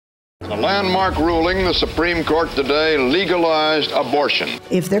A landmark ruling, the Supreme Court today legalized abortion.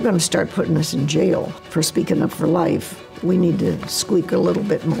 If they're going to start putting us in jail for speaking up for life, we need to squeak a little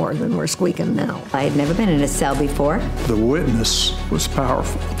bit more than we're squeaking now. I had never been in a cell before. The witness was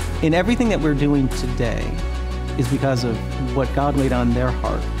powerful. And everything that we're doing today is because of what God laid on their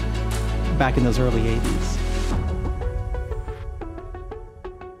heart back in those early 80s.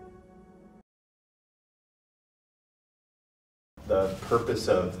 The purpose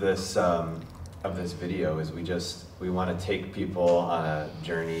of this video is we want to take people on a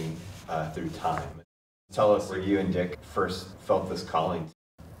journey through time. Tell us where you and Dick first felt this calling.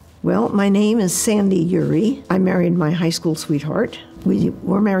 Well, my name is Sandy Uri. I married my high school sweetheart. We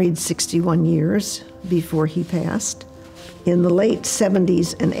were married 61 years before he passed, in the late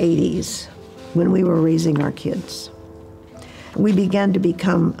 70s and 80s, when we were raising our kids. We began to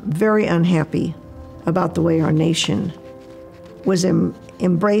become very unhappy about the way our nation was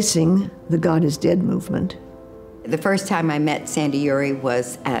embracing the God is Dead movement. The first time I met Sandy Uri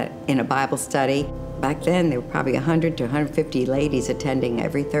was in a Bible study. Back then, there were probably 100 to 150 ladies attending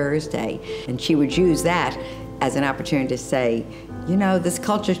every Thursday, and she would use that as an opportunity to say, you know, this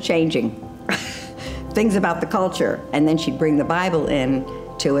culture's changing. Things about the culture. And then she'd bring the Bible in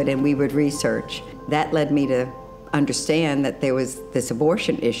to it, and we would research. That led me to understand that there was this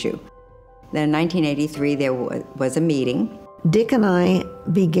abortion issue. Then in 1983, there was a meeting. Dick and I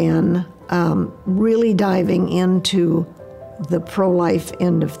began really diving into the pro-life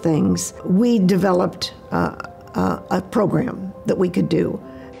end of things. We developed a program that we could do.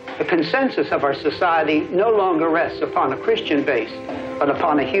 The consensus of our society no longer rests upon a Christian base, but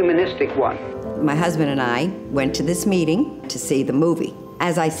upon a humanistic one. My husband and I went to this meeting to see the movie.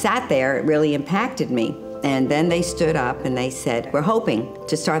 As I sat there, it really impacted me. And then they stood up and they said, we're hoping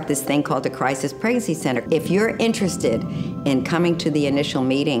to start this thing called the Crisis Pregnancy Center. If you're interested in coming to the initial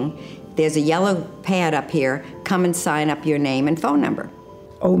meeting, there's a yellow pad up here. Come and sign up your name and phone number.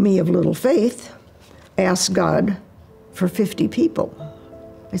 Oh, me of little faith, asked God for 50 people.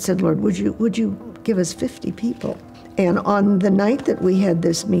 I said, Lord, would you give us 50 people? And on the night that we had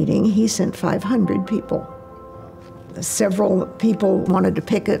this meeting, he sent 500 people. Several people wanted to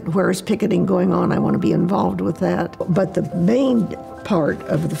picket. Where's picketing going on? I want to be involved with that. But the main part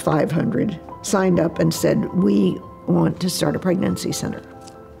of the 500 signed up and said, we want to start a pregnancy center.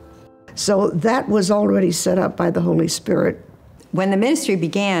 So that was already set up by the Holy Spirit. When the ministry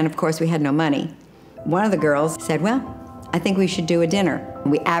began, of course, we had no money. One of the girls said, well, I think we should do a dinner.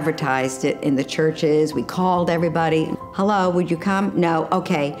 We advertised it in the churches. We called everybody. Hello, would you come? No,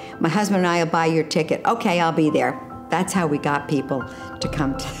 okay. My husband and I will buy your ticket. Okay, I'll be there. That's how we got people to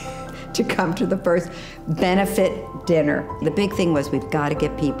come to the first benefit dinner. The big thing was we've got to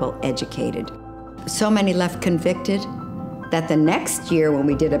get people educated. So many left convicted that the next year when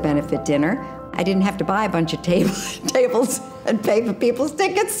we did a benefit dinner, I didn't have to buy a bunch of tables and pay for people's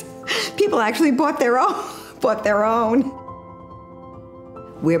tickets. People actually bought their own.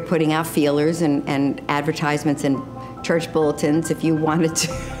 We're putting out feelers and advertisements in church bulletins if you wanted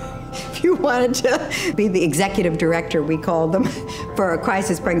to be the executive director, we called them, for a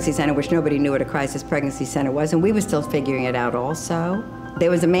crisis pregnancy center, which nobody knew what a crisis pregnancy center was, and we were still figuring it out also. There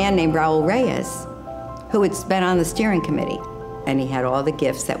was a man named Raul Reyes who had been on the steering committee, and he had all the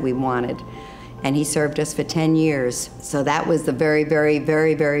gifts that we wanted, and he served us for 10 years. So that was the very, very,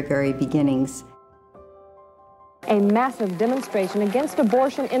 very, very, very beginnings. A massive demonstration against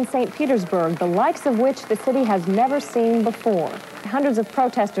abortion in St. Petersburg, the likes of which the city has never seen before. Hundreds of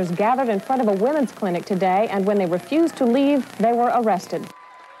protesters gathered in front of a women's clinic today, and when they refused to leave, they were arrested.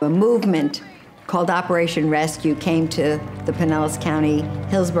 A movement called Operation Rescue came to the Pinellas County,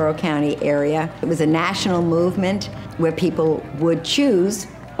 Hillsborough County area. It was a national movement where people would choose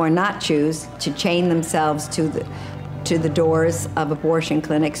or not choose to chain themselves to the doors of abortion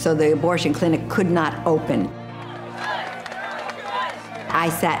clinics so the abortion clinic could not open. I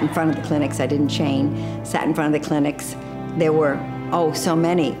sat in front of the clinics. I didn't chain, sat in front of the clinics. There were, so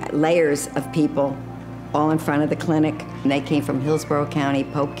many layers of people all in front of the clinic. And they came from Hillsborough County,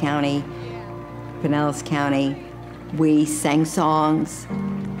 Polk County, Pinellas County. We sang songs.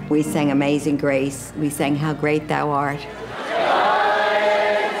 We sang Amazing Grace. We sang How Great Thou Art.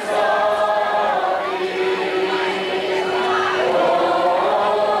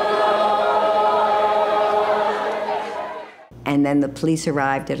 And then the police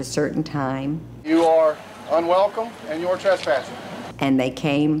arrived at a certain time. You are unwelcome and you're trespassing. And they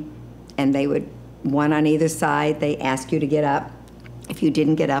came and they would, one on either side, they ask you to get up. If you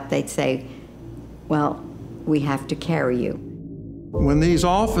didn't get up, they'd say, well, we have to carry you. When these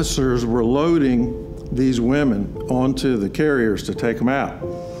officers were loading these women onto the carriers to take them out,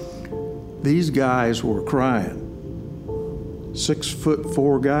 These guys were crying.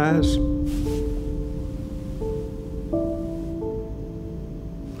 6'4" guys.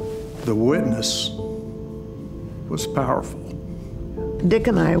 The witness was powerful. Dick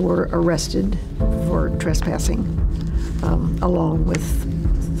and I were arrested for trespassing, along with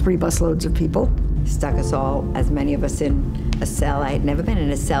 3 busloads of people. Stuck us all, as many of us, in a cell. I had never been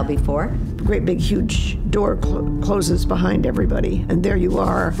in a cell before. A great big huge door closes behind everybody, and there you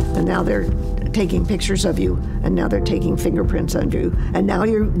are, and now they're taking pictures of you, and now they're taking fingerprints on you, and now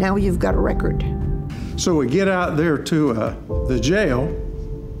you've got a record. So we get out there to the jail,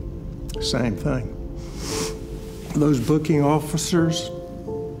 same thing. Those booking officers,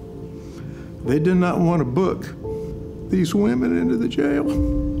 they did not want to book these women into the jail.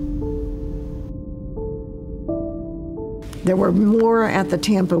 There were more at the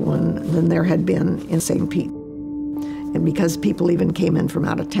Tampa one than there had been in St. Pete. And because people even came in from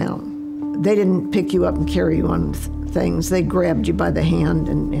out of town. They didn't pick you up and carry you on things. They grabbed you by the hand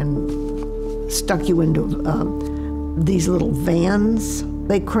and stuck you into these little vans.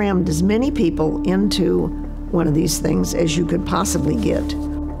 They crammed as many people into one of these things as you could possibly get.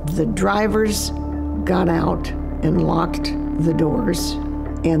 The drivers got out and locked the doors,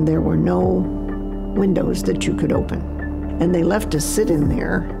 and there were no windows that you could open. And they left us sit in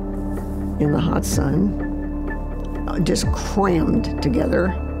there in the hot sun, just crammed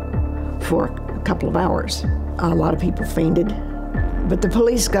together for a couple of hours. A lot of people fainted, but the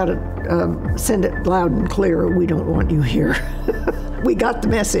police got to send it loud and clear, "We don't want you here." We got the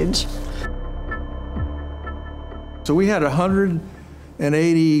message. So we had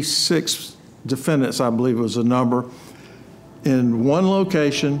 186 defendants, I believe was the number, in one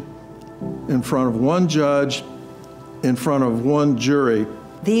location, in front of one judge, in front of one jury.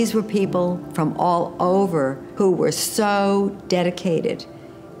 These were people from all over who were so dedicated,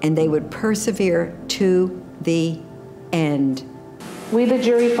 and they would persevere to the end. We, the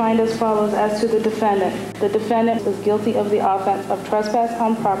jury, find as follows as to the defendant. The defendant was guilty of the offense of trespass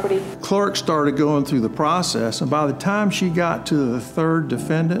on property. Clerk started going through the process, and by the time she got to the 3rd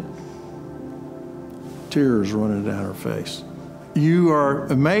defendant, tears running down her face. You are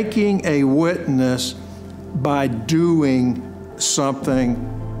making a witness by doing something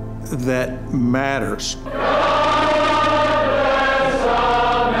that matters.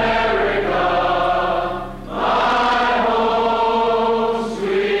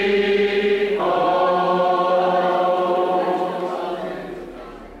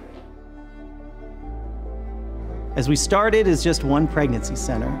 As we started as just one pregnancy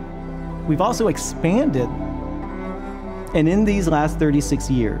center, we've also expanded. And in these last 36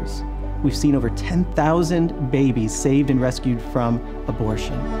 years, we've seen over 10,000 babies saved and rescued from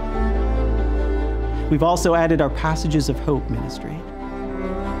abortion. We've also added our Passages of Hope ministry.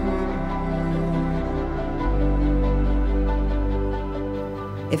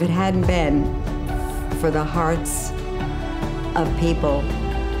 If it hadn't been for the hearts of people,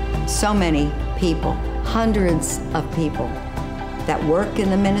 so many people, hundreds of people that work in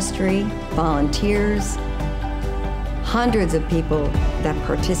the ministry, volunteers, hundreds of people that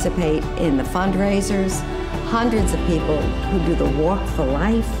participate in the fundraisers, hundreds of people who do the Walk for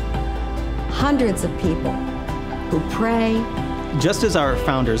Life, hundreds of people who pray. Just as our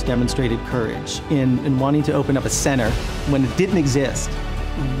founders demonstrated courage in wanting to open up a center when it didn't exist,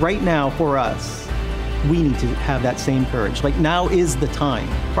 right now for us, we need to have that same courage. Like, now is the time.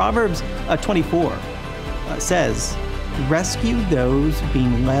 Proverbs 24 says, "Rescue those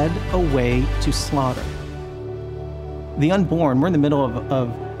being led away to slaughter." The unborn, we're in the middle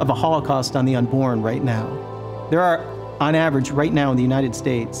of a Holocaust on the unborn right now. There are, on average, right now in the United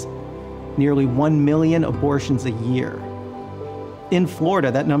States, nearly 1 million abortions a year. In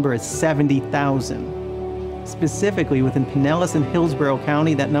Florida, that number is 70,000. Specifically, within Pinellas and Hillsborough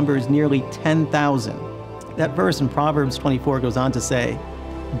County, that number is nearly 10,000. That verse in Proverbs 24 goes on to say,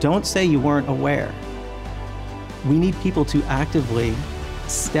 "Don't say you weren't aware." We need people to actively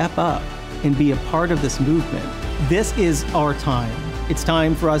step up and be a part of this movement. This is our time. It's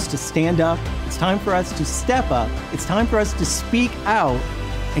time for us to stand up. It's time for us to step up. It's time for us to speak out.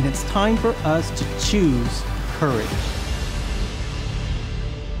 And it's time for us to choose courage.